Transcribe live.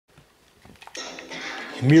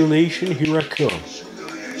Humiliation, here I come.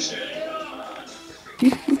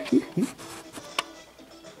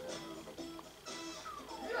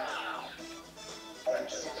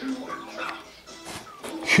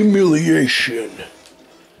 Humiliation.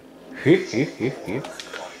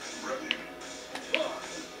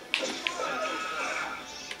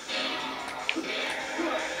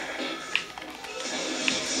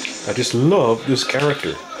 I just love this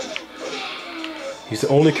character. He's the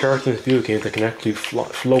only character in the video game that can actually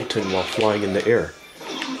float in while flying in the air.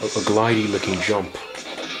 A glidey looking jump.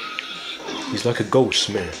 He's like a ghost,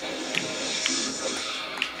 man.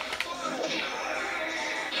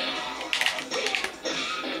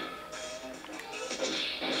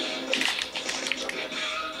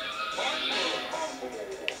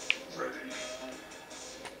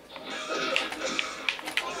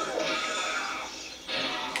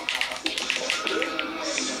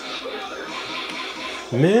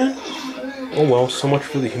 Man, oh well, so much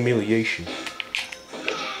for the humiliation.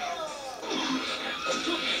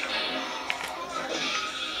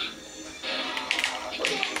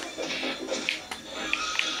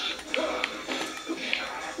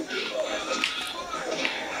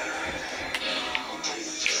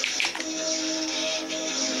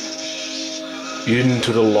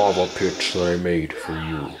 Into the lava pits that I made for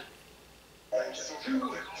you.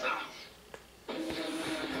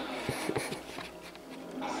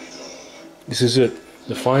 This is it.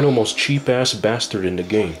 The final most cheap-ass bastard in the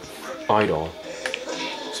game. Idol.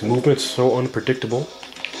 His movements so unpredictable.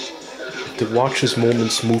 You have to watch his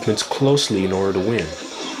movements closely in order to win.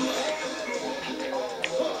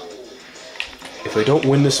 If I don't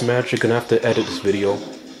win this match, you're gonna have to edit this video.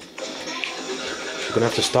 You're gonna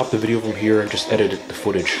have to stop the video from here and just edit the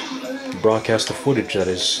footage. Broadcast the footage, that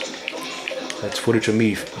is. That's footage of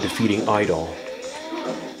me defeating Idol.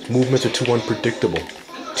 His movements are too unpredictable.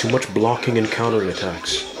 Too much blocking and countering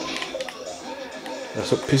attacks.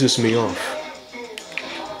 That's what pisses me off.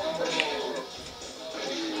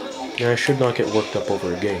 Yeah, I should not get worked up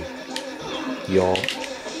over a game. Y'all.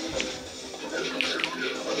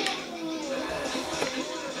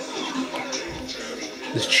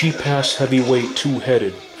 This cheap-ass heavyweight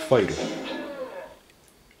two-headed fighter.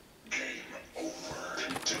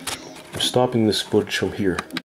 I'm stopping this footage from here.